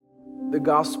the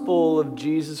gospel of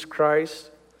Jesus Christ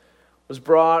was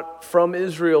brought from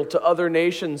Israel to other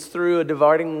nations through a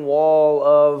dividing wall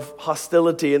of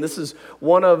hostility. And this is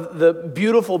one of the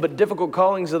beautiful but difficult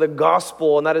callings of the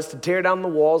gospel, and that is to tear down the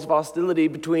walls of hostility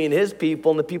between his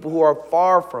people and the people who are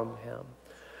far from him.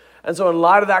 And so in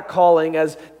light of that calling,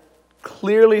 as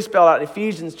clearly spelled out in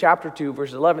Ephesians chapter 2,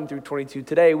 verses 11 through 22,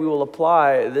 today we will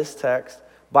apply this text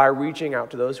by reaching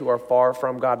out to those who are far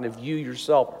from God. And if you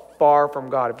yourself are far from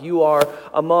God, if you are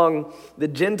among the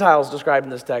Gentiles described in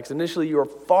this text, initially you are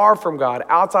far from God,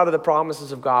 outside of the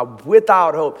promises of God,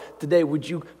 without hope, today would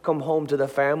you come home to the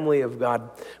family of God,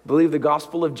 believe the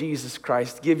gospel of Jesus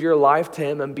Christ, give your life to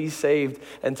him and be saved,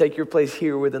 and take your place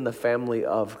here within the family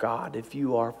of God. If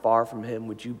you are far from him,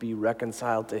 would you be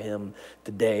reconciled to him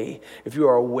today? If you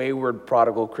are a wayward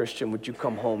prodigal Christian, would you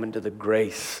come home into the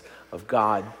grace of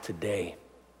God today?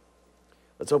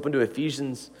 Let's open to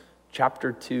Ephesians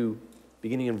chapter 2,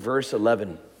 beginning in verse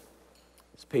 11.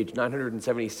 It's page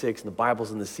 976, and the Bible's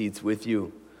in the seats with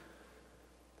you.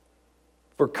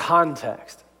 For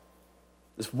context,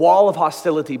 this wall of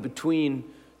hostility between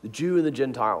the Jew and the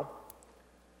Gentile,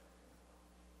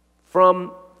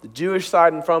 from the Jewish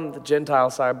side and from the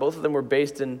Gentile side, both of them were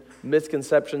based in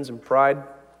misconceptions and pride.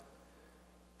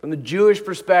 From the Jewish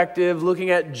perspective,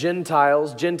 looking at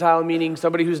Gentiles, Gentile meaning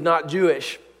somebody who's not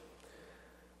Jewish.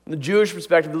 From the Jewish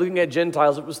perspective, looking at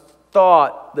Gentiles, it was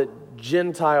thought that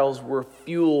Gentiles were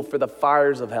fuel for the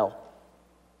fires of hell.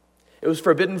 It was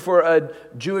forbidden for a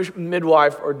Jewish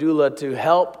midwife or doula to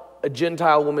help a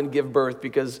Gentile woman give birth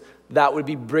because that would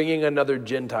be bringing another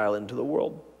Gentile into the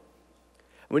world.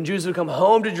 When Jews would come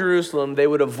home to Jerusalem, they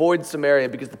would avoid Samaria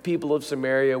because the people of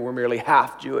Samaria were merely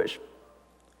half Jewish.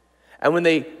 And when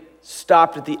they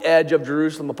stopped at the edge of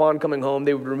Jerusalem upon coming home,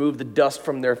 they would remove the dust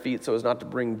from their feet so as not to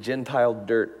bring Gentile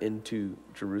dirt into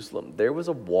Jerusalem. There was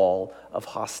a wall of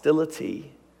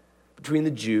hostility between the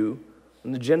Jew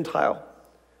and the Gentile.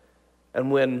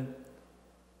 And when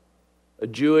a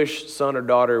Jewish son or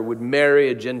daughter would marry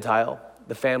a Gentile,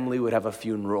 the family would have a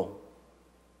funeral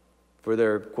for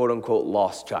their quote-unquote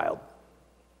lost child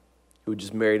who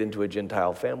just married into a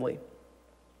Gentile family.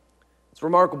 It's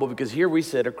remarkable because here we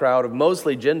sit, a crowd of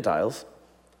mostly Gentiles,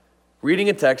 reading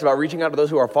a text about reaching out to those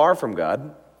who are far from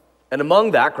God. And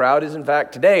among that crowd is, in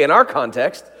fact, today, in our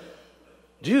context,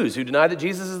 Jews who deny that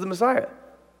Jesus is the Messiah.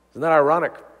 Isn't that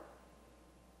ironic?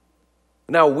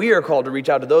 Now we are called to reach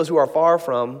out to those who are far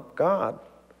from God.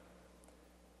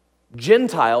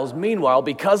 Gentiles, meanwhile,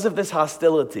 because of this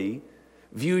hostility,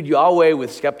 viewed Yahweh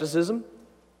with skepticism.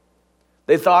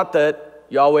 They thought that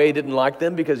Yahweh didn't like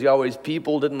them because Yahweh's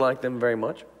people didn't like them very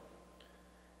much.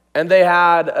 And they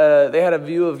had a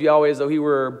view of Yahweh as though he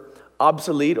were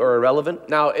obsolete or irrelevant.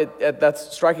 Now,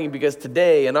 that's striking because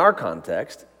today, in our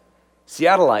context,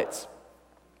 Seattleites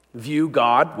view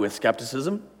God with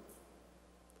skepticism.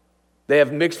 They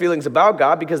have mixed feelings about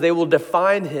God because they will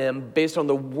define him based on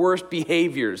the worst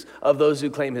behaviors of those who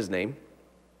claim his name.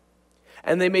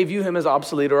 And they may view him as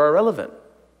obsolete or irrelevant.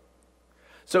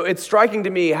 So it's striking to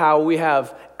me how we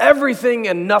have everything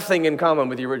and nothing in common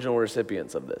with the original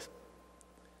recipients of this.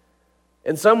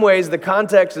 In some ways, the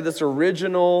context of the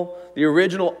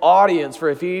original audience for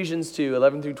Ephesians 2,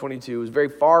 11 through 22 was very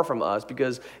far from us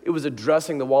because it was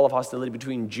addressing the wall of hostility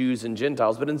between Jews and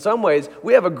Gentiles. But in some ways,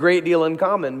 we have a great deal in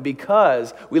common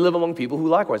because we live among people who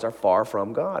likewise are far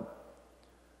from God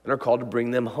and are called to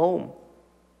bring them home.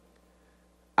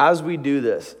 As we do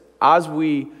this, as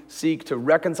we seek to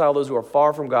reconcile those who are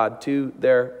far from God to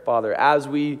their Father, as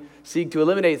we seek to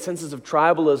eliminate senses of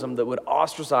tribalism that would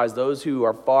ostracize those who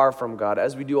are far from God,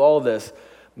 as we do all this,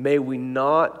 may we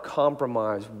not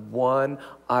compromise one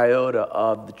iota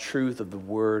of the truth of the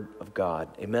Word of God.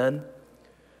 Amen?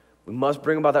 We must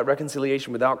bring about that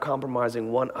reconciliation without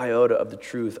compromising one iota of the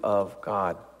truth of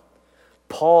God.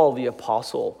 Paul, the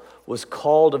apostle, was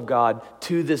called of God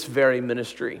to this very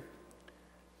ministry.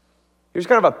 Here's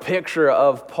kind of a picture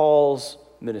of Paul's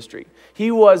ministry.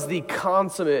 He was the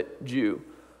consummate Jew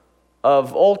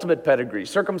of ultimate pedigree,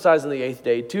 circumcised on the 8th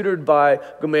day, tutored by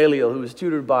Gamaliel, who was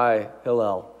tutored by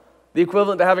Hillel, the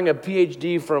equivalent to having a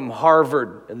PhD from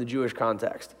Harvard in the Jewish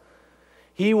context.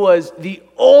 He was the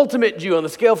ultimate Jew on the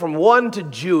scale from 1 to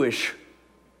Jewish.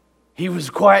 He was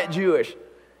quite Jewish.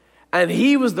 And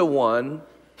he was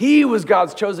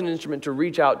God's chosen instrument to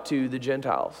reach out to the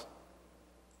Gentiles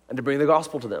and to bring the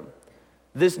gospel to them.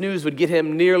 This news would get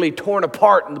him nearly torn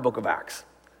apart in the book of Acts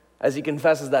as he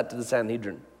confesses that to the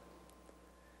Sanhedrin.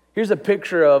 Here's a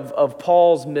picture of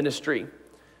Paul's ministry,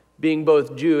 being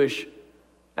both Jewish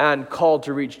and called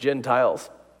to reach Gentiles.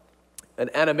 An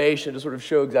animation to sort of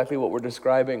show exactly what we're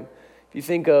describing. If you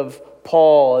think of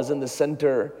Paul as in the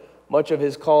center, Much of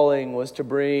his calling was to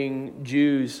bring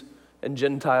Jews and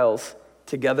Gentiles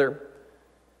together.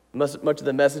 Much of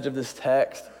the message of this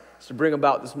text is to bring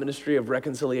about this ministry of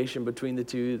reconciliation between the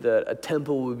two, that a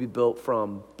temple would be built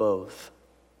from both.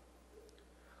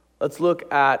 Let's look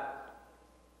at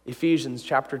Ephesians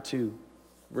chapter 2,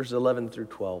 verses 11 through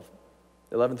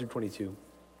 22.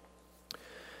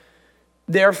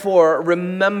 Therefore,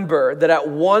 remember that at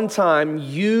one time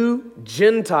you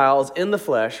Gentiles in the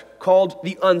flesh, called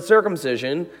the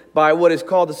uncircumcision by what is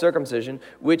called the circumcision,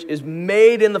 which is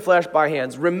made in the flesh by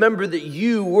hands, remember that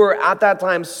you were at that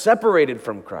time separated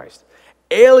from Christ,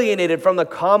 alienated from the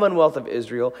commonwealth of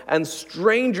Israel, and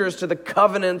strangers to the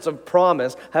covenants of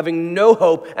promise, having no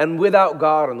hope and without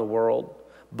God in the world.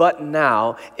 But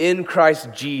now, in Christ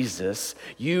Jesus,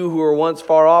 you who were once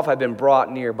far off have been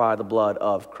brought near by the blood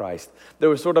of Christ. There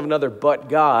was sort of another "but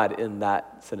God" in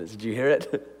that sentence. Did you hear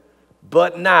it?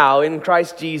 But now, in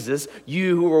Christ Jesus,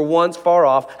 you who were once far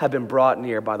off have been brought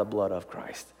near by the blood of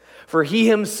Christ. For he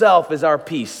himself is our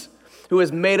peace, who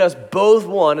has made us both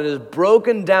one and has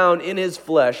broken down in his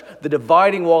flesh the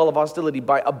dividing wall of hostility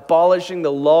by abolishing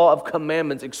the law of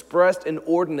commandments expressed in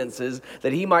ordinances,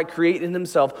 that he might create in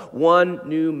himself one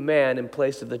new man in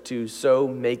place of the two, so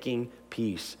making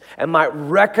peace, and might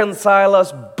reconcile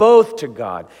us both to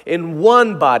God in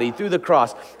one body through the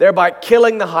cross, thereby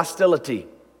killing the hostility.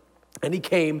 And he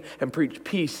came and preached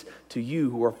peace to you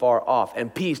who were far off,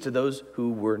 and peace to those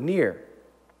who were near,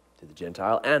 to the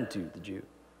Gentile and to the Jew.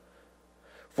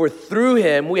 For through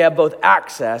him we have both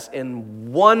access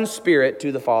in one Spirit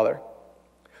to the Father.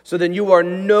 So then you are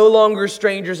no longer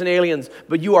strangers and aliens,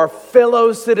 but you are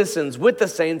fellow citizens with the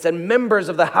saints and members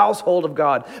of the household of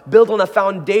God, built on the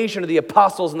foundation of the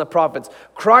apostles and the prophets,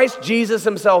 Christ Jesus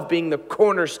himself being the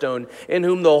cornerstone, in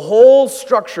whom the whole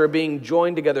structure being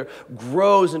joined together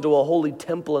grows into a holy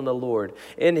temple in the Lord.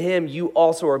 In him you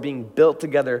also are being built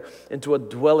together into a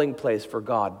dwelling place for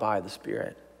God by the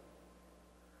Spirit.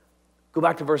 Go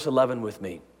back to verse 11 with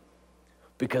me,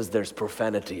 because there's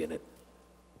profanity in it.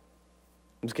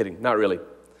 I'm just kidding, not really.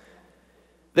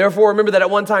 Therefore, remember that at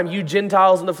one time you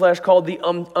Gentiles in the flesh called the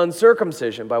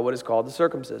uncircumcision by what is called the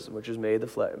circumcision, which is made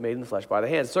in the flesh by the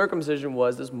hands. Circumcision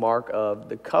was this mark of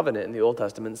the covenant in the Old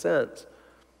Testament sense.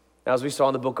 Now, as we saw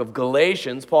in the book of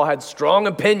Galatians, Paul had strong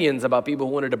opinions about people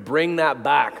who wanted to bring that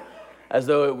back as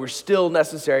though it were still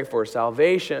necessary for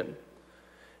salvation.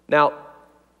 Now,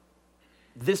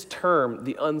 this term,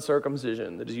 the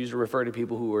uncircumcision, that is used to refer to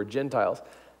people who were Gentiles,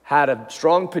 had a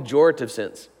strong pejorative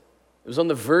sense. It was on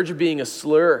the verge of being a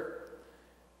slur.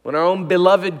 When our own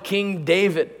beloved King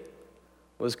David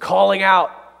was calling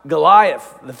out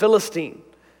Goliath, the Philistine,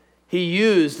 he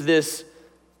used this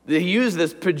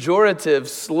pejorative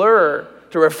slur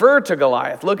to refer to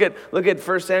Goliath. Look at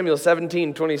 1 Samuel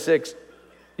 17:26.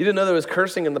 You didn't know there was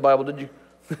cursing in the Bible, did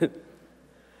you?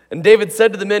 And David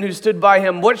said to the men who stood by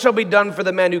him, "What shall be done for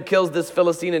the man who kills this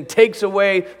Philistine and takes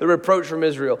away the reproach from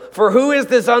Israel? For who is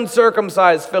this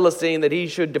uncircumcised Philistine that he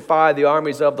should defy the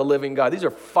armies of the living God?" These are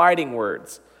fighting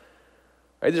words.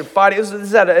 Right? These are fighting.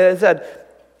 This had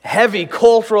heavy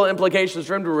cultural implications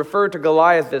for him to refer to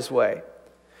Goliath this way.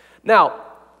 Now,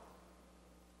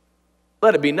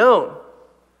 let it be known,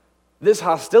 this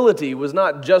hostility was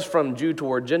not just from Jew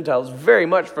toward Gentile, it was very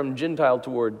much from Gentile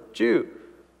toward Jew.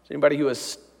 So anybody who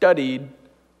has studied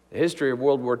the history of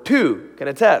World War II can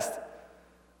attest.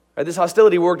 Right, this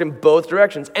hostility worked in both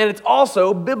directions, and it's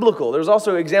also biblical. There's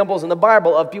also examples in the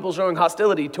Bible of people showing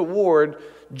hostility toward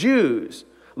Jews.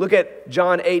 Look at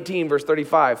John 18, verse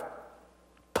 35.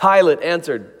 Pilate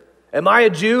answered, "Am I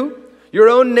a Jew? Your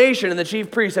own nation and the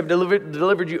chief priests have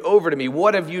delivered you over to me.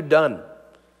 What have you done?"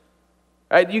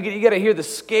 Right, you got to hear the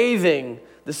scathing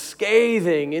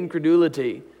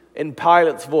incredulity in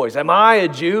Pilate's voice. Am I a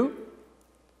Jew?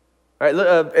 Right,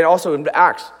 and also in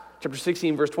Acts chapter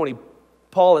 16, verse 20,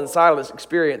 Paul and Silas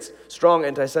experienced strong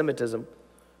anti-Semitism.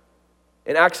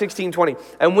 In Acts 16:20,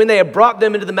 and when they had brought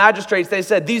them into the magistrates, they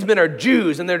said, "These men are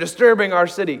Jews and they're disturbing our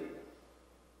city."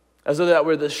 As though that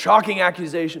were the shocking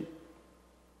accusation.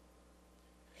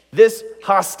 This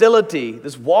hostility,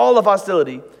 this wall of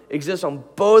hostility, exists on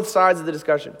both sides of the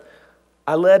discussion.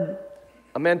 I led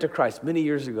a man to Christ many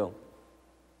years ago.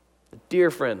 A dear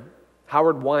friend,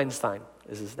 Howard Weinstein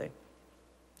is his name.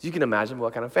 So you can imagine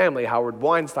what kind of family Howard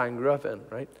Weinstein grew up in,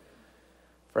 right?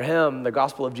 For him, the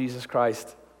gospel of Jesus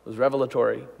Christ was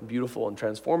revelatory, beautiful, and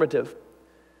transformative.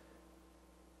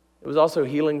 It was also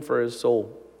healing for his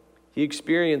soul. He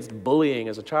experienced bullying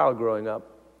as a child growing up.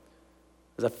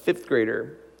 As a fifth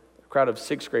grader, a crowd of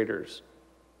sixth graders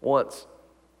once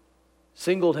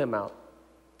singled him out,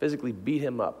 physically beat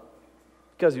him up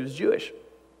because he was Jewish.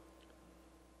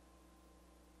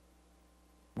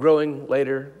 growing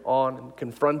later on and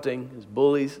confronting his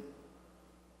bullies,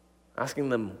 asking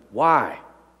them, why?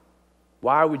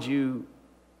 Why would you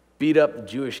beat up the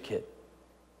Jewish kid?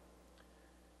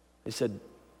 They said,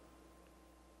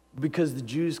 because the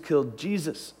Jews killed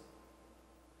Jesus.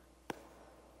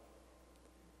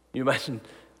 You imagine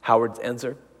Howard's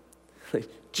answer?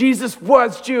 Jesus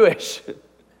was Jewish.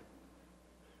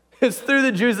 It's through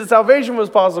the Jews that salvation was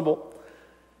possible.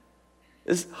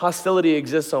 This hostility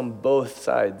exists on both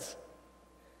sides.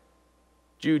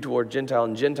 Jew toward Gentile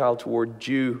and Gentile toward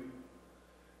Jew.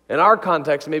 In our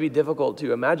context, it may be difficult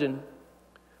to imagine,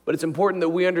 but it's important that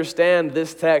we understand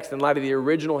this text in light of the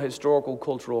original historical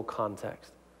cultural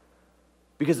context,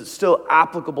 because it's still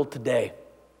applicable today.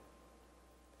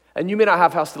 And you may not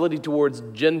have hostility towards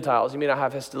Gentiles. You may not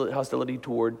have hostility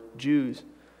toward Jews.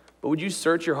 But would you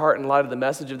search your heart in light of the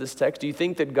message of this text? Do you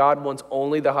think that God wants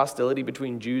only the hostility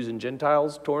between Jews and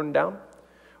Gentiles torn down?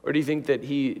 Or do you think that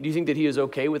he is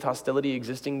okay with hostility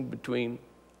existing between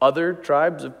other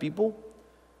tribes of people?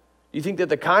 Do you think that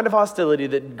the kind of hostility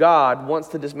that God wants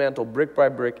to dismantle brick by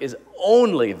brick is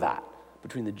only that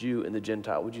between the Jew and the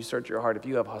Gentile? Would you search your heart if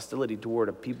you have hostility toward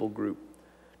a people group?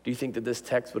 Do you think that this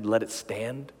text would let it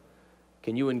stand?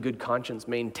 Can you in good conscience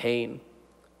maintain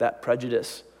that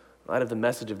prejudice in light of the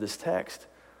message of this text?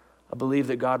 I believe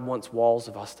that God wants walls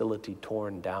of hostility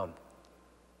torn down.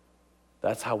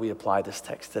 That's how we apply this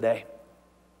text today.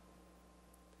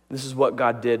 This is what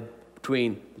God did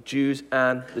between the Jews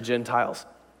and the Gentiles.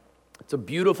 It's a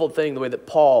beautiful thing the way that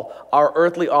Paul, our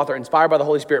earthly author, inspired by the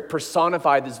Holy Spirit,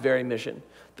 personified this very mission.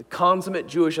 The consummate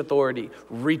Jewish authority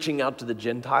reaching out to the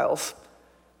Gentiles.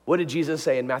 What did Jesus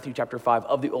say in Matthew chapter 5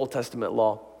 of the Old Testament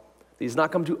law? He's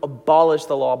not come to abolish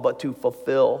the law, but to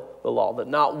fulfill the law. That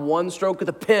not one stroke of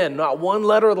the pen, not one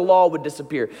letter of the law would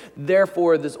disappear.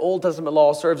 Therefore, this Old Testament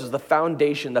law serves as the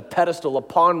foundation, the pedestal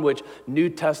upon which New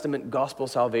Testament gospel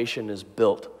salvation is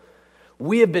built.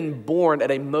 We have been born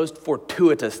at a most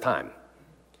fortuitous time.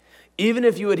 Even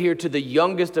if you adhere to the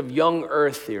youngest of young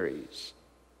earth theories,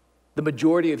 the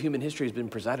majority of human history has been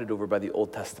presided over by the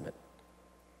Old Testament.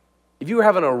 If you were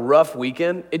having a rough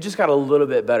weekend, it just got a little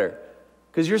bit better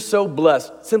because you're so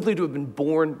blessed simply to have been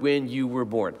born when you were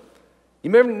born. You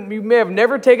may have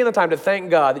never taken the time to thank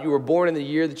God that you were born in the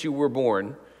year that you were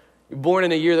born. You're born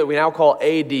in a year that we now call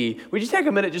AD. Would you take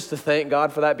a minute just to thank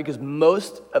God for that? Because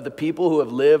most of the people who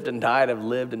have lived and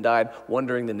died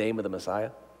wondering the name of the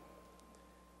Messiah.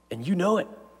 And you know it.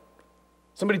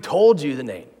 Somebody told you the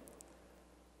name.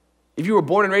 If you were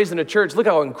born and raised in a church, look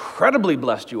how incredibly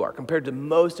blessed you are compared to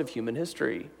most of human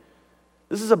history.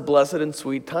 This is a blessed and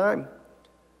sweet time.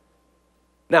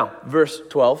 Now, verse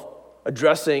 12,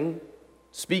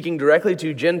 speaking directly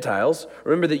to Gentiles,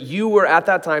 remember that you were at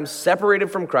that time separated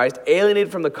from Christ,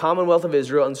 alienated from the commonwealth of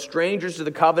Israel, and strangers to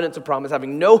the covenants of promise,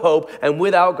 having no hope and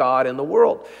without God in the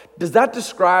world. Does that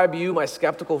describe you, my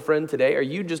skeptical friend, today? Are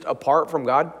you just apart from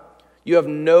God? You have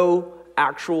no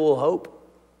actual hope?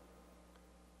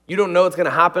 You don't know what's going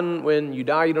to happen when you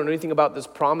die. You don't know anything about this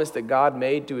promise that God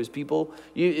made to his people.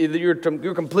 You're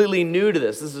completely new to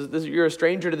this. You're a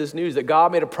stranger to this news that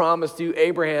God made a promise to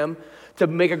Abraham to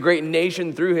make a great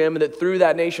nation through him, and that through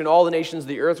that nation, all the nations of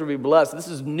the earth will be blessed. This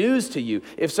is news to you.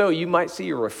 If so, you might see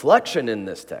a reflection in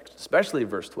this text, especially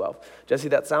verse 12. Jesse,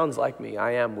 that sounds like me.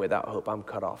 I am without hope. I'm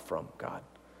cut off from God.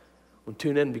 Well,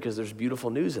 tune in because there's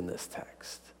beautiful news in this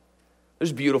text.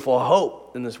 There's beautiful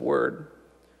hope in this word.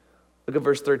 Look at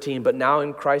verse 13. But now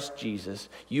in Christ Jesus,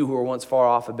 you who were once far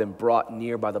off have been brought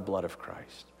near by the blood of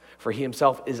Christ. For he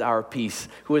himself is our peace,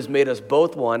 who has made us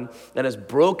both one and has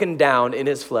broken down in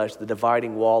his flesh the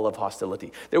dividing wall of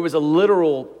hostility. There was a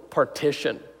literal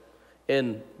partition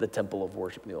in the temple of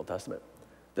worship in the Old Testament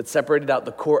that separated out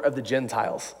the court of the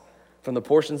Gentiles from the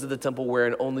portions of the temple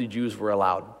wherein only Jews were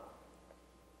allowed.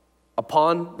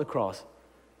 Upon the cross,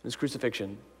 his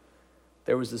crucifixion,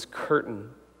 there was this curtain,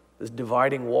 this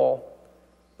dividing wall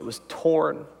that was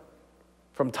torn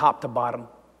from top to bottom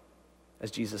as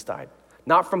Jesus died.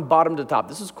 Not from bottom to top.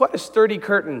 This is quite a sturdy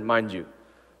curtain, mind you.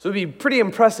 So it would be pretty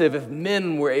impressive if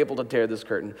men were able to tear this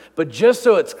curtain. But just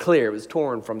so it's clear, it was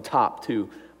torn from top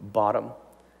to bottom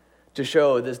to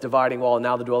show this dividing wall.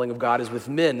 Now the dwelling of God is with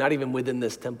men, not even within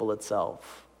this temple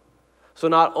itself. So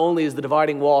not only is the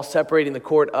dividing wall separating the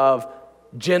court of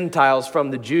Gentiles from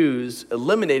the Jews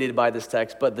eliminated by this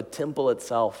text, but the temple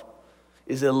itself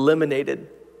is eliminated.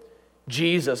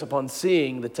 Jesus, upon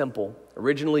seeing the temple,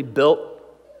 originally built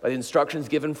by the instructions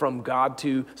given from God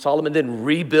to Solomon, then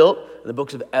rebuilt in the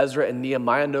books of Ezra and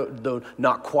Nehemiah, though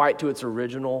not quite to its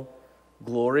original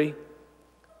glory.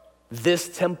 This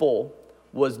temple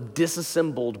was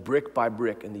disassembled brick by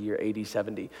brick in the year AD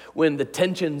 70, when the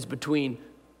tensions between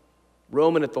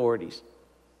Roman authorities,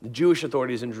 the Jewish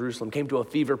authorities in Jerusalem came to a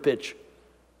fever pitch.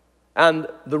 And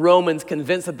the Romans,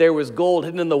 convinced that there was gold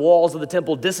hidden in the walls of the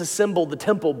temple, disassembled the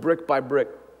temple brick by brick.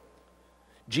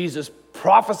 Jesus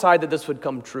prophesied that this would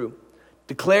come true,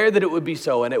 declared that it would be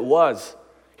so, and it was.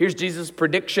 Here's Jesus'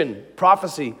 prediction,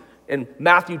 prophecy in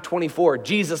Matthew 24.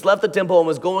 Jesus left the temple and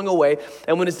was going away,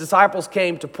 and when his disciples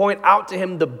came to point out to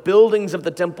him the buildings of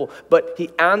the temple, but he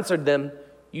answered them,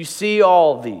 "You see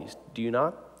all these, do you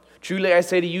not? Truly I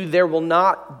say to you, there will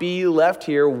not be left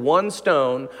here one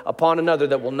stone upon another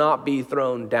that will not be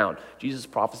thrown down." Jesus'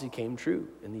 prophecy came true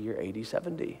in the year AD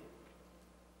 70.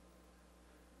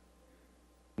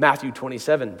 Matthew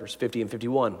 27, verse 50 and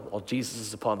 51, while Jesus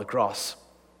is upon the cross.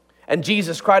 "And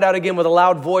Jesus cried out again with a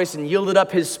loud voice and yielded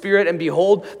up his spirit, and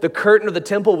behold, the curtain of the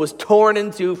temple was torn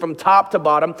in two from top to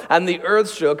bottom, and the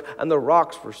earth shook, and the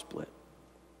rocks were split."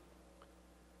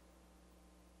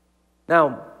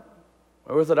 Now,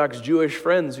 our Orthodox Jewish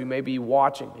friends who may be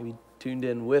watching, maybe tuned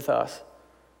in with us,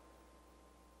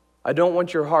 I don't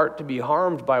want your heart to be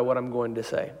harmed by what I'm going to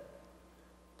say.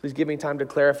 Please give me time to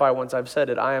clarify once I've said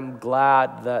it. I am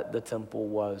glad that the temple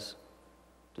was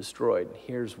destroyed.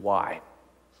 Here's why.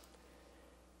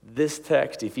 This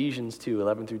text, Ephesians 2,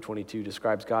 11 through 22,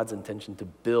 describes God's intention to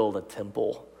build a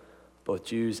temple, both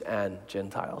Jews and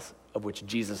Gentiles, of which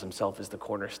Jesus himself is the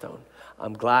cornerstone.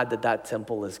 I'm glad that that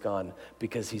temple is gone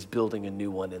because he's building a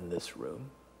new one in this room.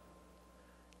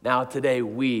 Now today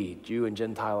we, Jew and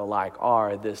Gentile alike,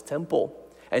 are this temple,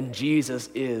 and Jesus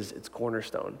is its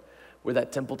cornerstone. Were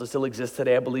that temple to still exist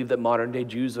today, I believe that modern day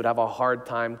Jews would have a hard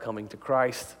time coming to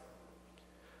Christ.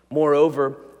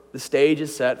 Moreover, the stage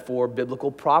is set for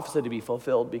biblical prophecy to be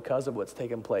fulfilled because of what's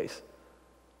taken place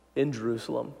in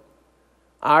Jerusalem.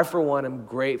 I, for one, am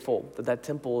grateful that that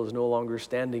temple is no longer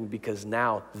standing, because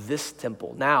now this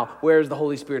temple, now where is the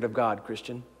Holy Spirit of God,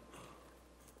 Christian?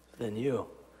 Then you.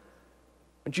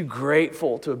 Aren't you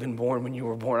grateful to have been born when you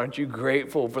were born? Aren't you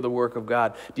grateful for the work of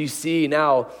God? Do you see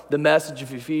now the message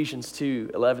of Ephesians 2,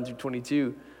 11 through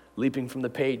 22, leaping from the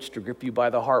page to grip you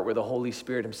by the heart, where the Holy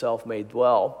Spirit himself may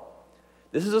dwell?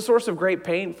 This is a source of great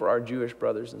pain for our Jewish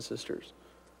brothers and sisters,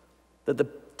 that the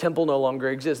temple no longer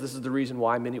exists. This is the reason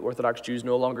why many Orthodox Jews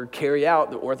no longer carry out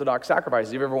the Orthodox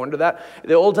sacrifices. You've ever wondered that?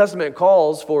 The Old Testament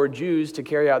calls for Jews to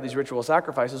carry out these ritual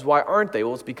sacrifices. Why aren't they?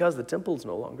 Well, it's because the temple's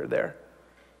no longer there.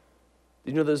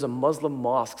 Did you know there's a Muslim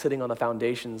mosque sitting on the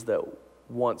foundations that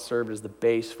once served as the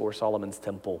base for Solomon's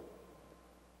temple?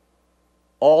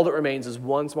 All that remains is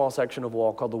one small section of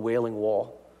wall called the Wailing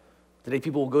Wall. Today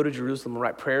people will go to Jerusalem and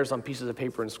write prayers on pieces of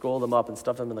paper and scroll them up and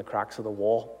stuff them in the cracks of the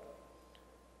wall.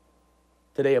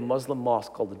 Today a Muslim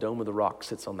mosque called the Dome of the Rock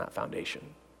sits on that foundation.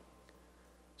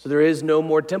 So there is no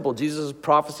more temple. Jesus'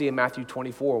 prophecy in Matthew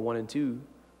 24, 1 and 2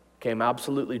 came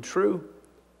absolutely true.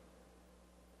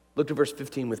 Look to verse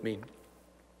 15 with me.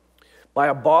 "By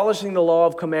abolishing the law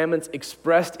of commandments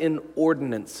expressed in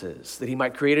ordinances, that he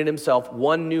might create in himself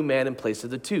one new man in place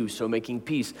of the two, so making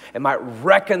peace, and might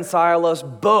reconcile us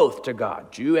both to God,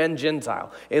 Jew and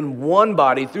Gentile, in one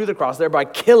body through the cross, thereby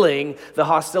killing the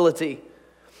hostility.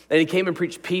 And he came and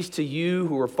preached peace to you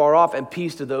who were far off, and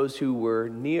peace to those who were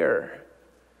near."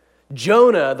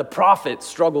 Jonah, the prophet,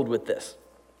 struggled with this.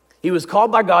 He was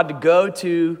called by God to go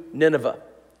to Nineveh.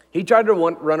 He tried to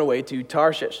run away to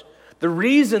Tarshish. The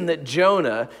reason that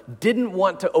Jonah didn't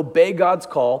want to obey God's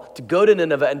call to go to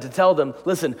Nineveh and to tell them,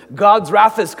 listen, God's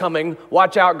wrath is coming,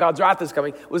 watch out, God's wrath is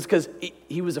coming, was because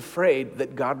he was afraid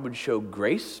that God would show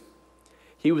grace.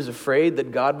 He was afraid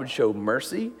that God would show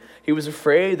mercy. He was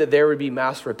afraid that there would be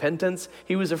mass repentance.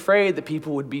 He was afraid that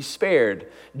people would be spared.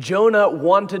 Jonah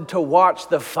wanted to watch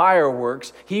the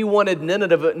fireworks. He wanted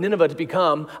Nineveh to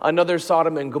become another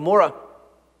Sodom and Gomorrah.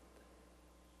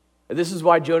 This is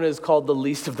why Jonah is called the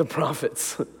least of the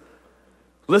prophets.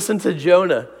 Listen to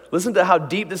Jonah. Listen to how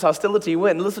deep this hostility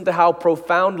went, and listen to how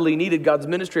profoundly needed God's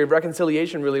ministry of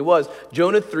reconciliation really was.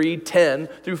 Jonah 3, 10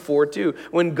 through 4, 2.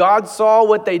 When God saw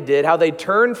what they did, how they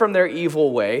turned from their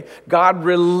evil way, God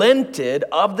relented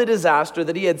of the disaster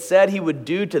that he had said he would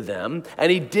do to them,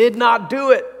 and he did not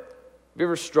do it. Have you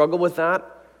ever struggled with that?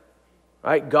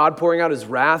 Right? God pouring out his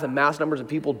wrath and mass numbers of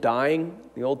people dying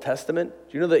in the Old Testament.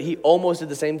 Do you know that he almost did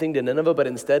the same thing to Nineveh, but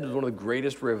instead it was one of the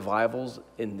greatest revivals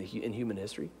in human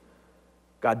history?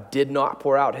 God did not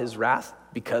pour out his wrath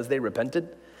because they repented,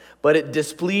 but it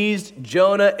displeased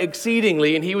Jonah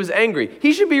exceedingly, and he was angry.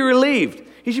 He should be relieved.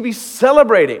 He should be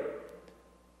celebrating.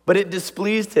 But it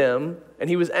displeased him, and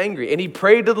he was angry. And he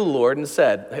prayed to the Lord and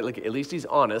said, hey, look, at least he's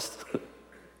honest.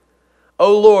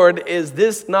 O Lord, is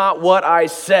this not what I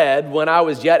said when I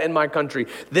was yet in my country?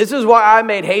 This is why I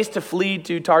made haste to flee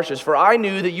to Tarshish, for I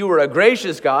knew that you were a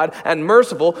gracious God and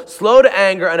merciful, slow to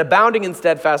anger and abounding in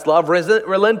steadfast love,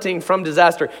 relenting from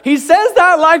disaster. He says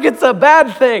that like it's a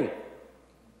bad thing.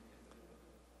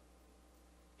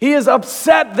 He is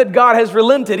upset that God has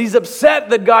relented. He's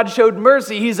upset that God showed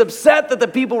mercy. He's upset that the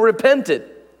people repented.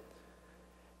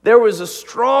 There was a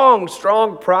strong,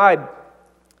 strong pride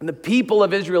in the people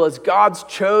of Israel as God's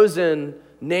chosen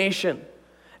nation.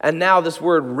 And now this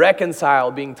word reconcile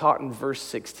being taught in verse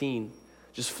 16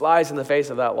 just flies in the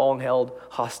face of that long-held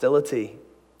hostility.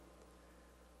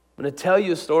 I'm going to tell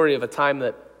you a story of a time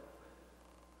that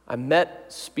I met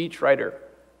a speechwriter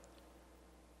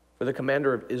for the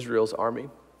commander of Israel's army.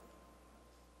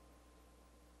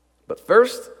 But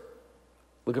first,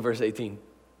 look at verse 18.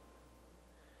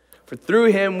 For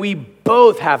through him we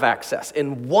both have access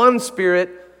in one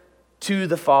spirit to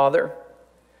the Father.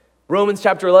 Romans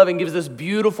chapter 11 gives this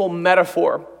beautiful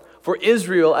metaphor for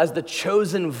Israel as the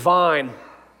chosen vine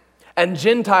and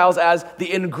Gentiles as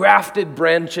the engrafted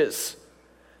branches.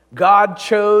 God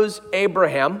chose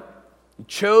Abraham, He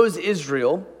chose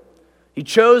Israel, He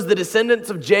chose the descendants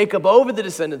of Jacob over the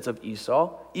descendants of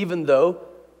Esau, even though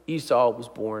Esau was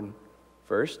born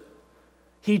first.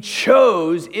 He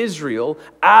chose Israel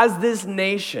as this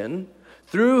nation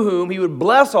through whom He would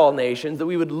bless all nations, that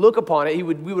we would look upon it.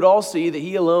 We would all see that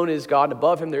He alone is God, and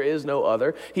above Him there is no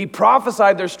other. He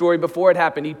prophesied their story before it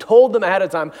happened. He told them ahead of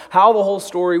time how the whole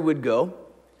story would go.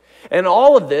 And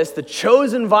all of this, the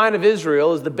chosen vine of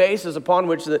Israel, is the basis upon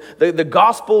which the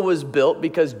gospel was built,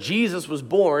 because Jesus was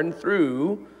born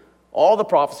through all the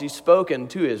prophecies spoken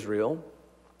to Israel.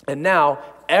 And now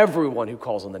everyone who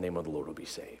calls on the name of the Lord will be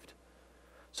saved.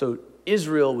 So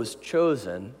Israel was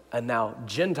chosen, and now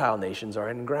Gentile nations are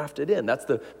engrafted in. That's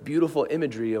the beautiful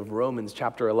imagery of Romans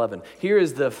chapter 11. Here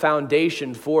is the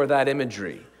foundation for that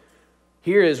imagery.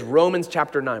 Here is Romans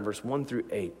chapter 9, verse 1 through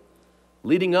 8.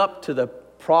 Leading up to the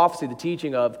prophecy, the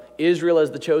teaching of Israel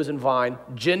as the chosen vine,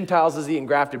 Gentiles as the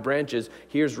engrafted branches,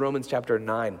 here's Romans chapter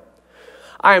 9.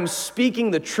 I am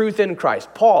speaking the truth in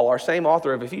Christ. Paul, our same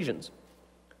author of Ephesians.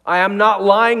 I am not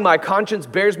lying. My conscience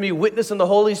bears me witness in the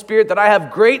Holy Spirit that I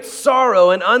have great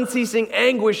sorrow and unceasing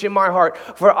anguish in my heart.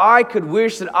 For I could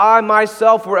wish that I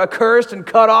myself were accursed and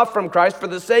cut off from Christ for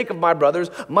the sake of my brothers,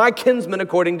 my kinsmen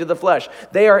according to the flesh.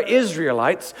 They are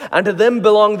Israelites, and to them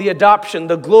belong the adoption,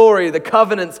 the glory, the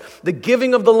covenants, the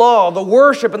giving of the law, the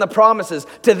worship, and the promises.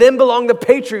 To them belong the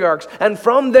patriarchs, and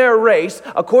from their race,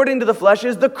 according to the flesh,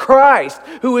 is the Christ,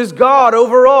 who is God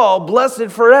over all, blessed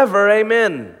forever.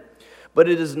 Amen. But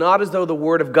it is not as though the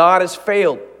word of God has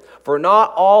failed. For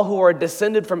not all who are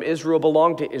descended from Israel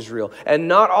belong to Israel, and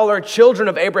not all are children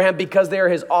of Abraham because they are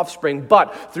his offspring.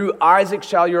 But through Isaac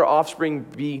shall your offspring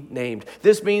be named.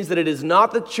 This means that it is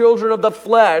not the children of the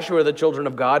flesh who are the children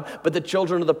of God, but the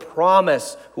children of the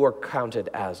promise who are counted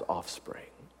as offspring.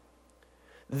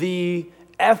 The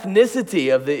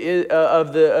ethnicity of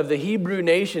the Hebrew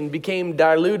nation became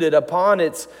diluted upon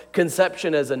its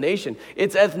conception as a nation.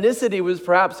 Its ethnicity was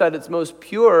perhaps at its most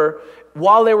pure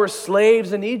while they were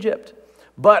slaves in Egypt.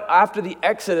 But after the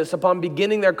Exodus, upon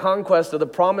beginning their conquest of the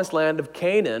promised land of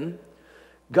Canaan,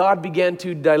 God began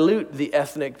to dilute the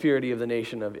ethnic purity of the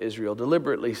nation of Israel,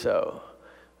 deliberately so.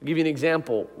 I'll give you an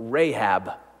example.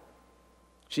 Rahab.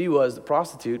 She was the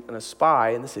prostitute and a spy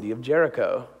in the city of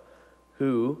Jericho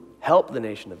who helped the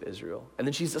nation of Israel. And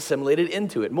then she's assimilated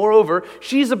into it. Moreover,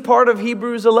 she's a part of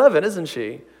Hebrews 11, isn't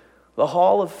she? The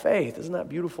hall of faith. Isn't that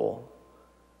beautiful?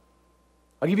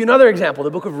 I'll give you another example, the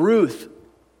book of Ruth.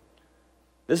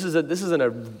 This is in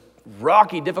a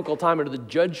rocky, difficult time under the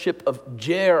judgeship of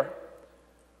Jair.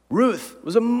 Ruth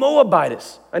was a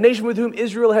Moabitess, a nation with whom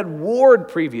Israel had warred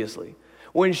previously.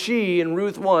 When she, in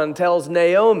Ruth 1, tells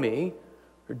Naomi,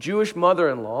 her Jewish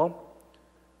mother-in-law,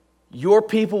 your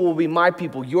people will be my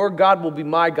people. Your God will be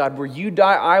my God. Where you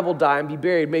die, I will die and be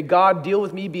buried. May God deal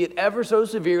with me, be it ever so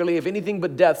severely, if anything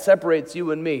but death separates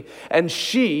you and me. And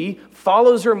she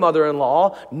follows her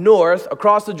mother-in-law north,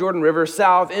 across the Jordan River,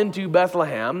 south into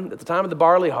Bethlehem. At the time of the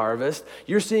barley harvest,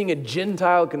 you're seeing a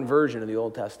Gentile conversion in the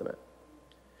Old Testament.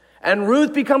 And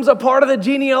Ruth becomes a part of the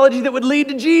genealogy that would lead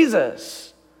to Jesus.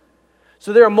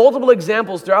 So there are multiple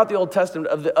examples throughout the Old Testament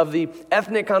of the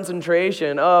ethnic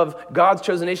concentration of God's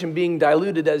chosen nation being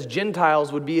diluted as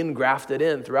Gentiles would be engrafted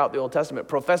in throughout the Old Testament,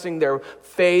 professing their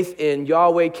faith in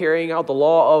Yahweh, carrying out the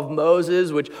law of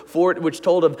Moses, which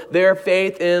told of their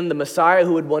faith in the Messiah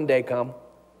who would one day come.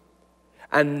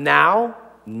 And now,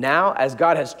 as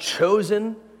God has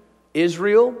chosen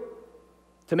Israel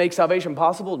to make salvation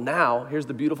possible, now, here's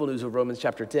the beautiful news of Romans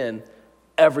chapter 10,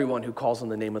 everyone who calls on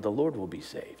the name of the Lord will be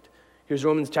saved. Here's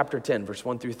Romans chapter 10, verse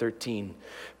 1 through 13.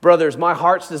 Brothers, my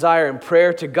heart's desire and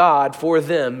prayer to God for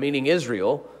them, meaning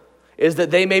Israel, is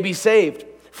that they may be saved.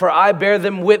 For I bear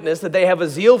them witness that they have a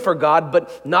zeal for God,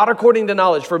 but not according to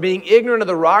knowledge. For being ignorant of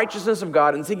the righteousness of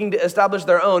God and seeking to establish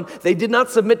their own, they did not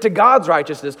submit to God's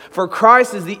righteousness. For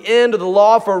Christ is the end of the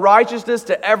law for righteousness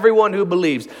to everyone who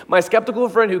believes. My skeptical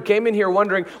friend who came in here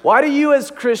wondering, why do you as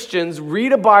Christians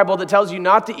read a Bible that tells you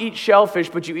not to eat shellfish,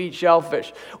 but you eat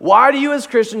shellfish? Why do you as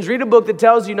Christians read a book that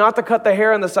tells you not to cut the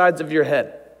hair on the sides of your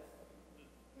head?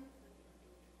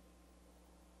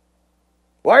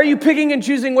 Why are you picking and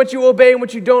choosing what you obey and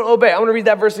what you don't obey? I want to read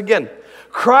that verse again.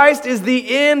 Christ is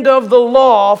the end of the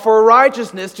law for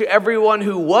righteousness to everyone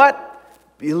who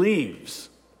what?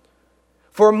 Believes.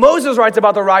 For Moses writes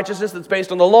about the righteousness that's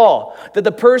based on the law, that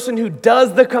the person who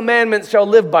does the commandments shall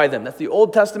live by them. That's the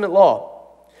Old Testament law.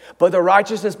 But the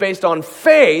righteousness based on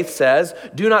faith says,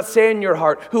 do not say in your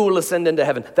heart, who will ascend into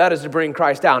heaven? That is to bring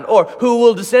Christ down. Or who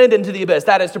will descend into the abyss?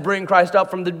 That is to bring Christ up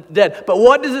from the dead. But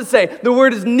what does it say? The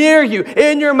word is near you,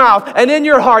 in your mouth and in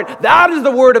your heart. That is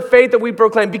the word of faith that we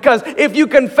proclaim. Because if you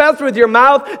confess with your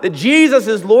mouth that Jesus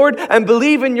is Lord and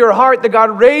believe in your heart that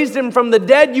God raised him from the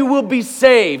dead, you will be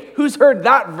saved. Who's heard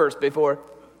that verse before?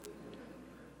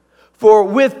 For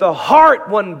with the heart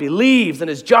one believes and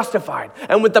is justified,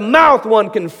 and with the mouth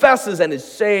one confesses and is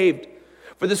saved.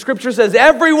 For the scripture says,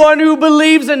 everyone who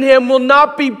believes in him will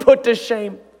not be put to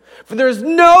shame. For there is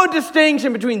no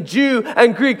distinction between Jew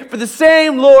and Greek, for the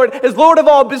same Lord is Lord of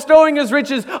all, bestowing his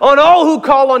riches on all who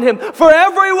call on him. For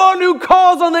everyone who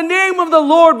calls on the name of the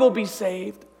Lord will be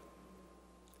saved.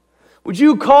 Would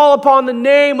you call upon the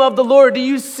name of the Lord? Do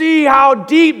you see how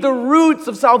deep the roots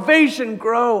of salvation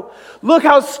grow? Look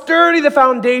how sturdy the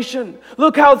foundation.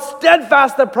 Look how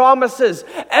steadfast the promises.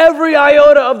 Every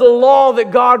iota of the law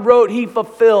that God wrote, he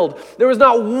fulfilled. There was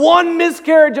not one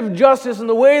miscarriage of justice in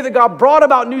the way that God brought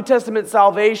about New Testament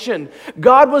salvation.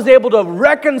 God was able to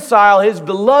reconcile his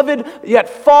beloved yet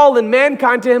fallen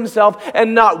mankind to himself,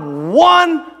 and not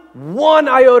one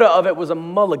iota of it was a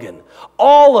mulligan.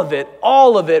 All of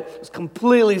it was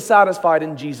completely satisfied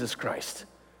in Jesus Christ.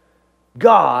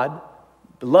 God,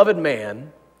 beloved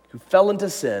man, who fell into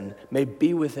sin, may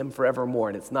be with him forevermore.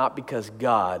 And it's not because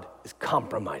God is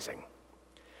compromising.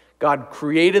 God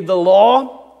created the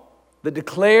law that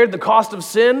declared the cost of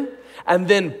sin and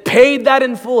then paid that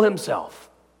in full himself.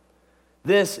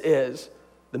 This is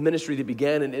the ministry that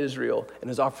began in Israel and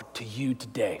is offered to you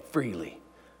today freely.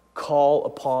 Call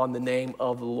upon the name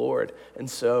of the Lord, and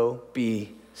so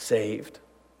be saved.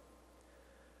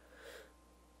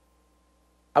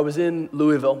 I was in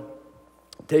Louisville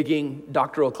taking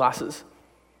doctoral classes.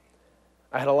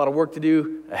 I had a lot of work to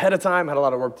do ahead of time, had a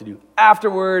lot of work to do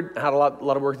afterward, I had a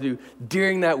lot of work to do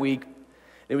during that week.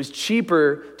 It was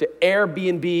cheaper to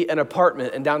Airbnb an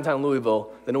apartment in downtown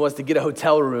Louisville than it was to get a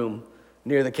hotel room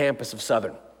near the campus of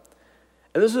Southern.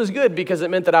 And this was good because it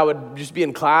meant that I would just be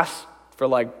in class for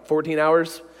like 14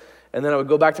 hours, and then I would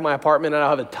go back to my apartment and I'd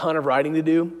have a ton of writing to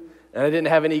do, and I didn't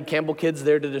have any Campbell kids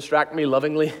there to distract me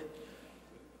lovingly.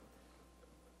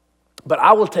 But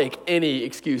I will take any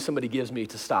excuse somebody gives me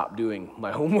to stop doing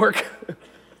my homework.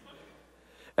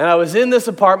 And I was in this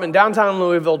apartment downtown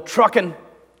Louisville, trucking,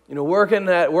 working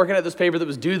at this paper that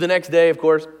was due the next day, of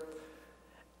course,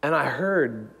 and I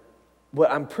heard what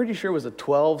I'm pretty sure was a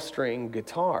 12-string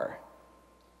guitar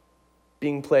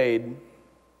being played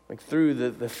through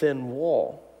the thin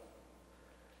wall.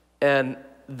 And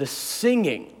the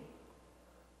singing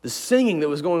that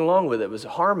was going along with it was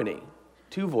harmony.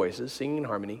 Two voices singing in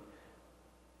harmony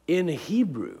in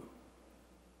Hebrew.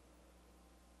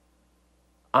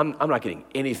 I'm not getting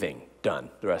anything done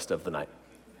the rest of the night.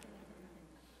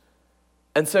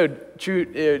 And so,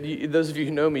 those of you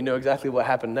who know me know exactly what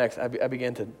happened next. I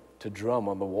began to drum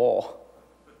on the wall,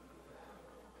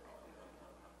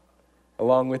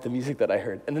 along with the music that I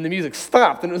heard. And then the music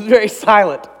stopped, and it was very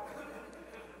silent.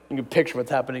 You can picture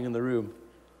what's happening in the room.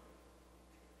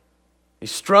 He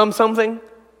strummed something, and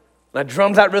I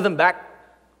drummed that rhythm back.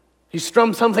 He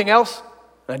strummed something else,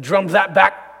 and I drummed that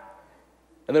back.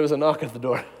 And there was a knock at the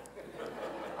door.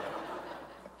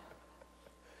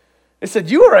 They said,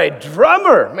 "You are a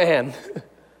drummer, man."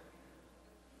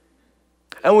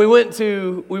 And we went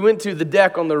to the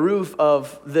deck on the roof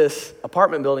of this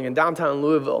apartment building in downtown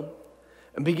Louisville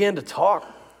and began to talk.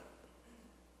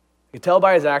 You could tell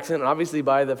by his accent, and obviously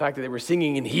by the fact that they were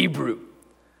singing in Hebrew.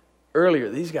 Earlier,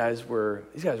 these guys were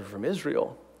from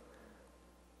Israel.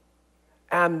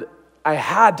 And I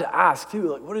had to ask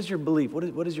too, what is your belief?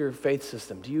 What is your faith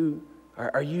system?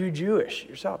 Are you Jewish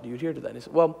yourself? Do you adhere to that? And he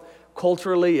said, well,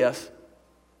 culturally, yes,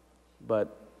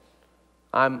 but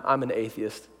I'm an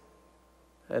atheist.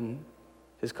 And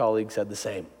his colleague said the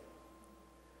same.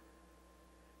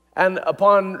 And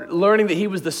upon learning that he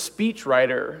was the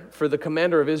speechwriter for the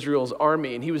commander of Israel's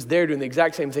army, and he was there doing the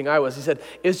exact same thing I was, he said,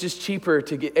 it's just cheaper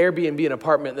to get Airbnb an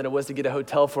apartment than it was to get a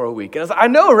hotel for a week. And I was like, I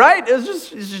know, right? It's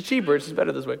just cheaper. It's just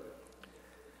better this way.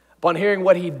 Upon hearing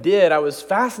what he did, I was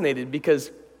fascinated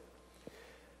because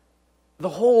the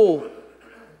whole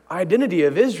identity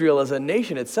of Israel as a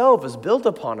nation itself is built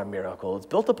upon a miracle. It's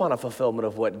built upon a fulfillment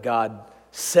of what God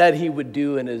said he would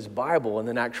do in his Bible and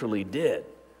then actually did.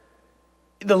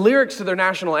 The lyrics to their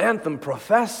national anthem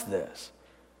profess this.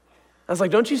 I was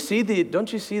like, don't you see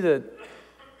the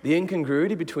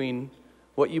incongruity between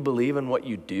what you believe and what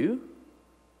you do?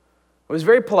 It was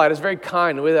very polite, it was very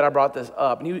kind the way that I brought this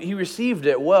up. And he received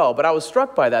it well, but I was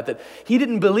struck by that he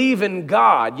didn't believe in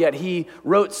God, yet he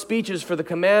wrote speeches for the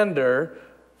commander,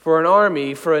 for an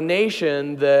army, for a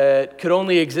nation that could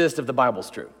only exist if the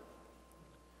Bible's true.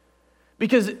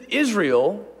 Because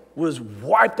Israel was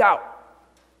wiped out.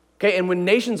 Okay, and when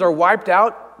nations are wiped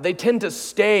out, they tend to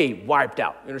stay wiped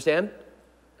out. You understand?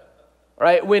 All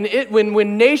right,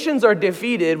 when nations are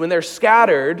defeated, when they're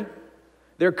scattered,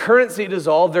 their currency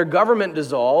dissolved, their government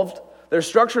dissolved, their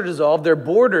structure dissolved, their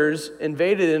borders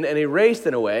invaded and erased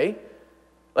in a way,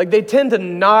 like they tend to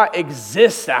not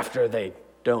exist after they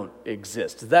don't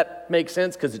exist. Does that make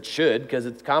sense? Because it should, because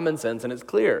it's common sense and it's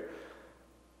clear.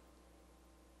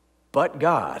 But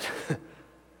God,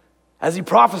 as he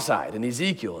prophesied in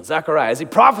Ezekiel and Zechariah, as he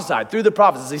prophesied through the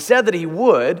prophets, as he said that he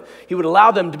would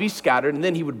allow them to be scattered, and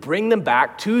then he would bring them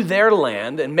back to their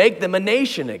land and make them a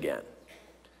nation again.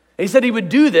 And he said he would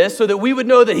do this so that we would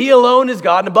know that he alone is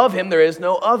God, and above him there is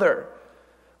no other.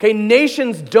 Okay,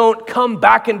 nations don't come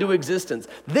back into existence.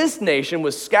 This nation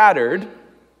was scattered,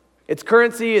 its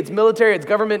currency, its military, its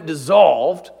government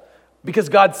dissolved because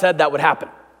God said that would happen.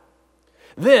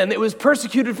 Then it was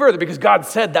persecuted further because God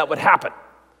said that would happen.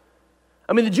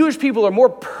 I mean, the Jewish people are more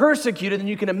persecuted than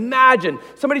you can imagine.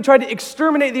 Somebody tried to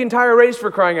exterminate the entire race, for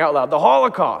crying out loud. The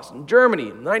Holocaust in Germany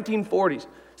in the 1940s.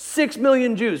 6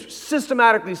 million Jews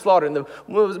systematically slaughtered in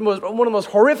one of the most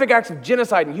horrific acts of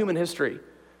genocide in human history.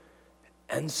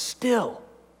 And still,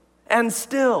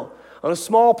 on a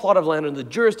small plot of land under the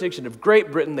jurisdiction of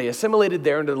Great Britain, they assimilated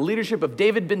there under the leadership of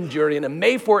David Ben-Gurion on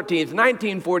May 14th,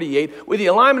 1948, with the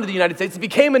alignment of the United States, it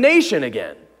became a nation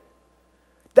again.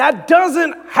 That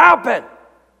doesn't happen.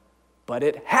 But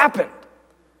it happened.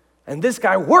 And this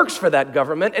guy works for that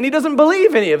government, and he doesn't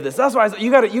believe any of this. That's why I said,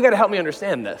 you got to help me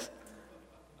understand this.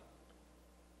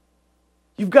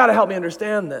 You've got to help me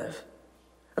understand this.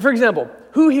 For example,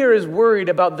 who here is worried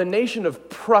about the nation of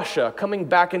Prussia coming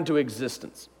back into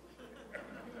existence?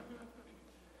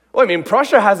 Well, I mean,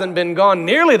 Prussia hasn't been gone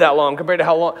nearly that long compared to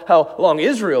how long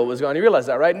Israel was gone. You realize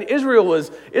that, right? And Israel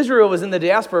was in the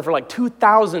diaspora for like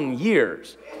 2,000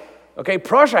 years. Okay,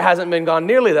 Prussia hasn't been gone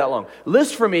nearly that long.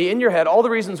 List for me in your head all the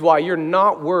reasons why you're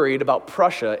not worried about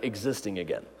Prussia existing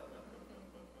again.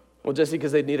 Well, Jesse,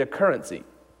 because they'd need a currency.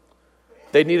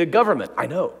 They'd need a government. I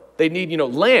know. They'd need,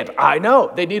 land. I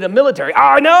know. They'd need a military.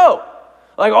 I know.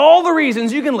 Like all the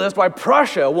reasons you can list why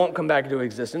Prussia won't come back into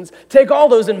existence, take all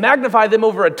those and magnify them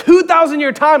over a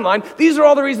 2,000-year timeline. These are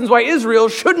all the reasons why Israel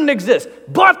shouldn't exist.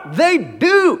 But they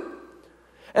do.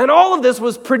 And all of this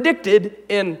was predicted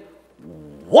in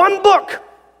one book.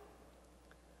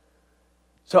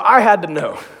 So I had to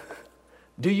know,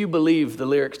 do you believe the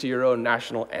lyrics to your own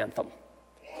national anthem?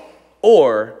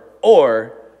 Or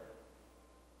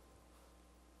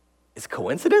is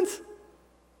coincidence?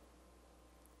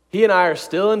 He and I are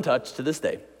still in touch to this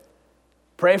day.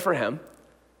 Pray for him.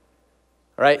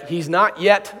 All right? He's not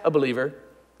yet a believer.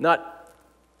 Not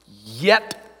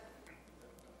yet.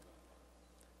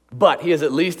 But he has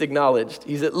at least acknowledged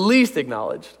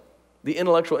the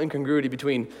intellectual incongruity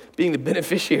between being the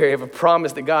beneficiary of a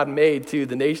promise that God made to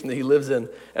the nation that he lives in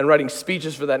and writing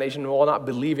speeches for that nation while not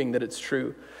believing that it's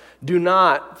true. Do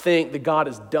not think that God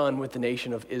is done with the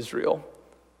nation of Israel.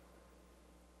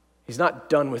 He's not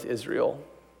done with Israel.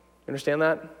 You understand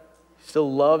that? He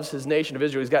still loves his nation of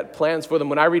Israel. He's got plans for them.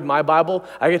 When I read my Bible,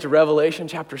 I get to Revelation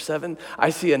chapter 7.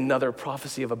 I see another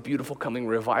prophecy of a beautiful coming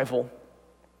revival.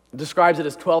 It describes it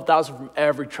as 12,000 from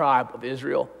every tribe of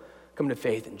Israel come to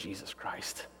faith in Jesus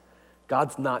Christ.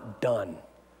 God's not done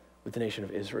with the nation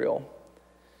of Israel.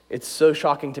 It's so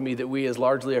shocking to me that we, as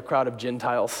largely a crowd of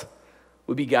Gentiles,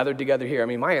 would be gathered together here. I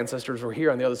mean, my ancestors were here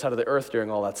on the other side of the earth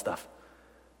during all that stuff.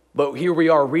 But here we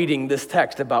are reading this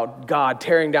text about God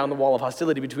tearing down the wall of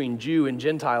hostility between Jew and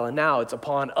Gentile, and now it's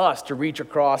upon us to reach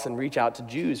across and reach out to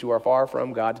Jews who are far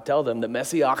from God to tell them that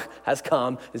Messiah has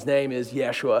come. His name is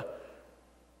Yeshua.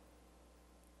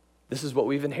 This is what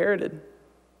we've inherited.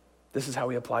 This is how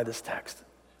we apply this text.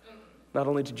 Not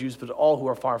only to Jews, but to all who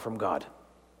are far from God.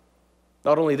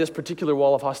 Not only this particular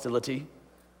wall of hostility,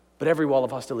 but every wall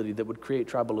of hostility that would create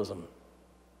tribalism.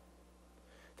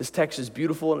 This text is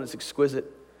beautiful and it's exquisite,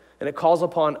 and it calls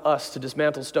upon us to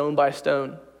dismantle stone by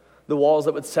stone the walls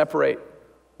that would separate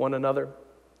one another,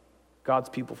 God's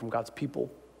people from God's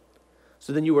people.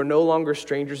 So then you are no longer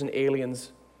strangers and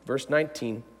aliens, verse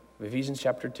 19 of Ephesians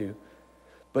chapter 2,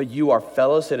 but you are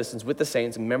fellow citizens with the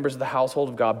saints and members of the household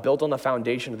of God, built on the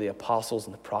foundation of the apostles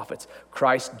and the prophets,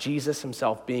 Christ Jesus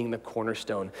himself being the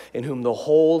cornerstone, in whom the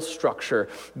whole structure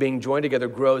being joined together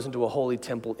grows into a holy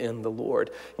temple in the Lord.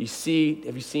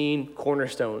 Have you seen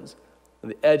cornerstones on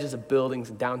the edges of buildings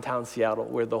in downtown Seattle,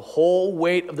 where the whole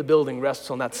weight of the building rests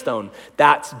on that stone?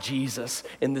 That's Jesus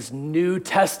in this New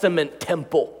Testament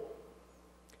temple.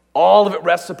 All of it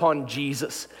rests upon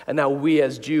Jesus. And now we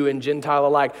as Jew and Gentile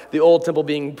alike, the old temple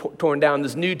being torn down,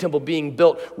 this new temple being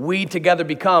built, we together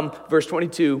become, verse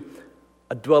 22,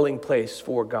 a dwelling place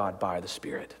for God by the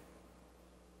Spirit.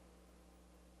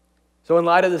 So in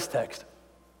light of this text,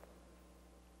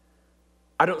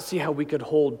 I don't see how we could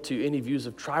hold to any views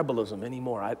of tribalism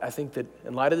anymore. I think that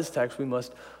in light of this text, we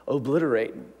must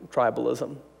obliterate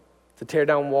tribalism, to tear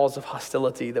down walls of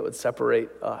hostility that would separate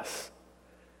us.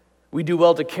 We do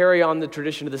well to carry on the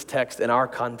tradition of this text in our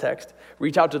context.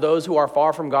 Reach out to those who are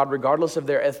far from God, regardless of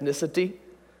their ethnicity,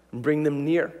 and bring them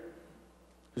near.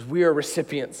 Because we are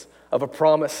recipients of a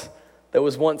promise that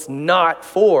was once not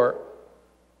for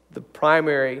the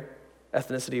primary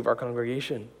ethnicity of our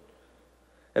congregation.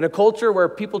 In a culture where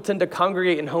people tend to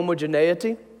congregate in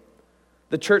homogeneity,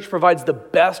 the church provides the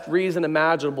best reason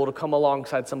imaginable to come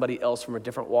alongside somebody else from a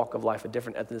different walk of life, a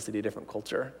different ethnicity, a different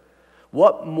culture.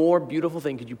 What more beautiful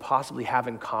thing could you possibly have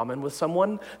in common with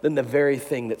someone than the very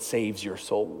thing that saves your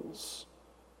souls?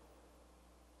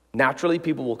 Naturally,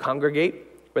 people will congregate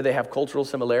where they have cultural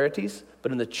similarities,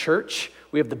 but in the church,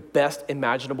 we have the best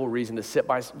imaginable reason to sit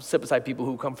beside people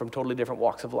who come from totally different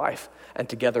walks of life and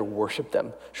together worship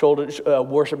them.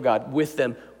 Worship God with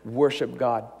them, worship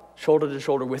God. Shoulder to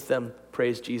shoulder with them,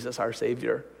 praise Jesus, our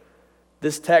Savior.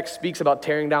 This text speaks about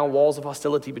tearing down walls of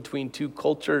hostility between two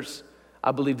cultures.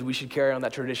 I believe that we should carry on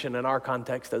that tradition in our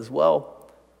context as well.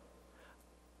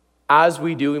 As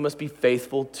we do, we must be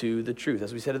faithful to the truth.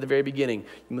 As we said at the very beginning,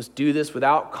 you must do this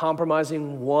without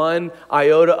compromising one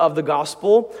iota of the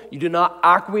gospel. You do not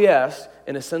acquiesce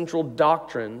in essential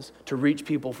doctrines to reach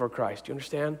people for Christ. Do you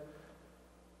understand?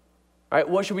 All right,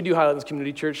 what should we do, Highlands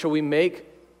Community Church? Shall we make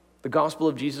the gospel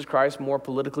of Jesus Christ more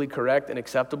politically correct and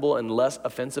acceptable and less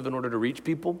offensive in order to reach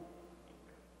people?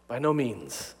 By no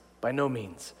means. By no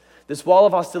means. This wall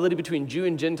of hostility between Jew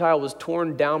and Gentile was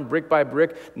torn down brick by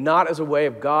brick, not as a way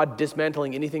of God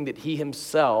dismantling anything that he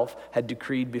himself had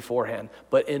decreed beforehand,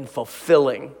 but in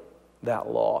fulfilling that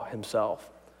law himself.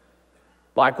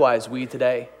 Likewise, we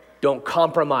today don't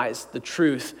compromise the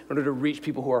truth in order to reach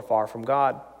people who are far from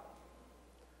God.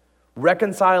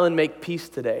 Reconcile and make peace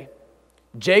today.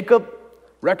 Jacob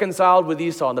reconciled with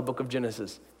Esau in the book of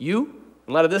Genesis. You,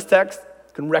 in light of this text,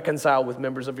 can reconcile with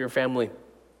members of your family.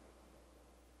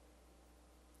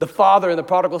 The father and the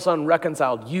prodigal son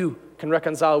reconciled. You can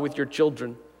reconcile with your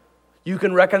children. You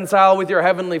can reconcile with your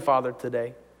heavenly Father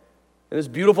today. And this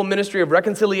beautiful ministry of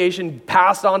reconciliation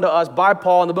passed on to us by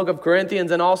Paul in the book of Corinthians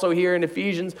and also here in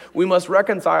Ephesians, we must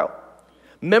reconcile.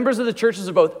 Members of the churches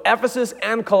of both Ephesus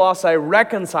and Colossae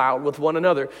reconciled with one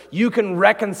another. You can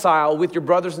reconcile with your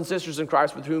brothers and sisters in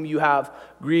Christ with whom you have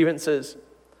grievances.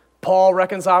 Paul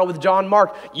reconciled with John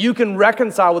Mark. You can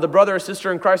reconcile with a brother or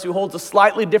sister in Christ who holds a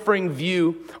slightly differing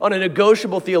view on a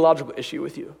negotiable theological issue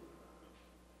with you.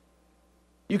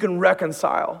 You can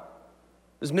reconcile.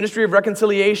 This ministry of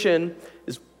reconciliation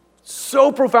is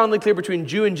so profoundly clear between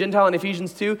Jew and Gentile in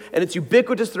Ephesians 2, and it's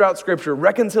ubiquitous throughout Scripture.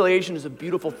 Reconciliation is a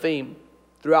beautiful theme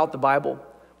throughout the Bible.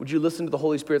 Would you listen to the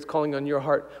Holy Spirit's calling on your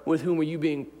heart? With whom are you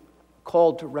being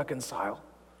called to reconcile?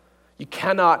 You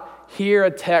cannot hear a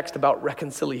text about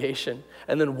reconciliation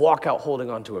and then walk out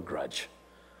holding on to a grudge.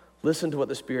 Listen to what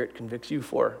the Spirit convicts you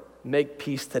for. Make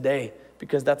peace today,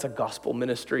 because that's a gospel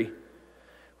ministry.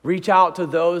 Reach out to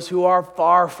those who are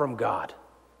far from God.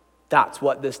 That's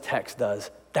what this text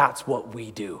does. That's what we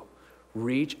do.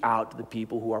 Reach out to the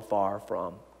people who are far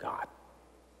from God.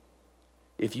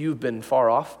 If you've been far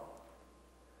off,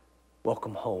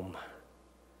 welcome home.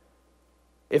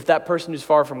 If that person who's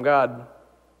far from God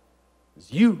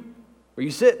is you, where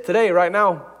you sit today, right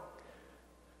now,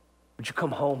 would you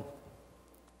come home?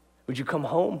 Would you come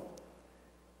home?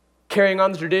 Carrying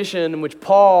on the tradition in which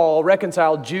Paul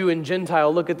reconciled Jew and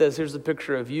Gentile. Look at this. Here's a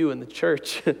picture of you in the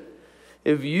church.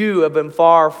 If you have been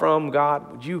far from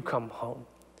God, would you come home?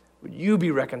 Would you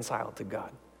be reconciled to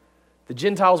God? The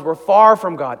Gentiles were far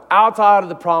from God, outside of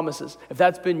the promises. If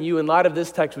that's been you, in light of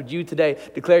this text, would you today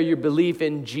declare your belief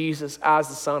in Jesus as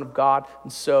the Son of God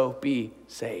and so be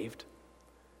saved?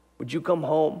 Would you come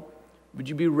home? Would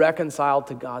you be reconciled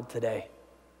to God today?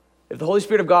 If the Holy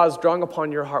Spirit of God is drawing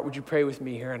upon your heart, would you pray with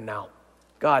me here and now?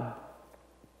 God,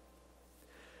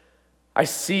 I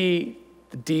see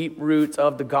the deep roots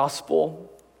of the gospel.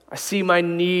 I see my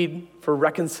need for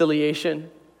reconciliation.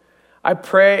 I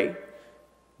pray,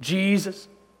 Jesus,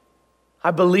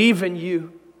 I believe in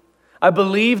you. I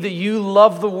believe that you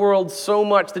love the world so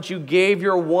much that you gave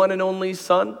your one and only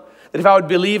Son, that if I would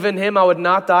believe in him, I would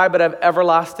not die but have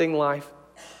everlasting life.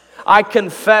 I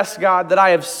confess, God, that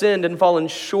I have sinned and fallen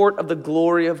short of the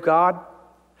glory of God.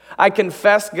 I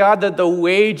confess, God, that the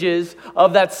wages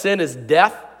of that sin is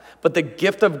death, but the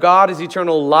gift of God is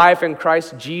eternal life in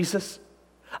Christ Jesus.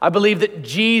 I believe that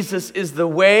Jesus is the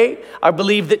way. I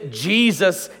believe that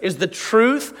Jesus is the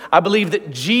truth. I believe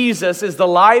that Jesus is the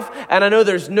life. And I know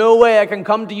there's no way I can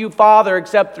come to you, Father,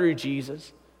 except through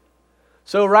Jesus.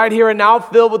 So right here and now,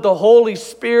 filled with the Holy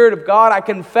Spirit of God, I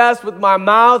confess with my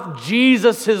mouth,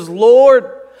 Jesus is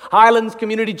Lord. Highlands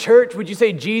Community Church, would you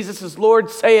say Jesus is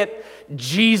Lord? Say it,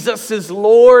 Jesus is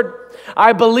Lord.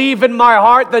 I believe in my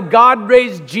heart that God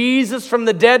raised Jesus from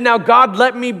the dead. Now, God,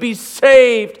 let me be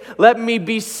saved. Let me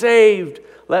be saved.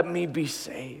 Let me be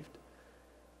saved.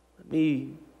 Let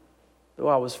me, though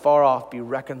I was far off, be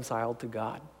reconciled to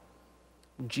God.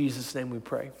 In Jesus' name we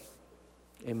pray.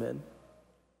 Amen.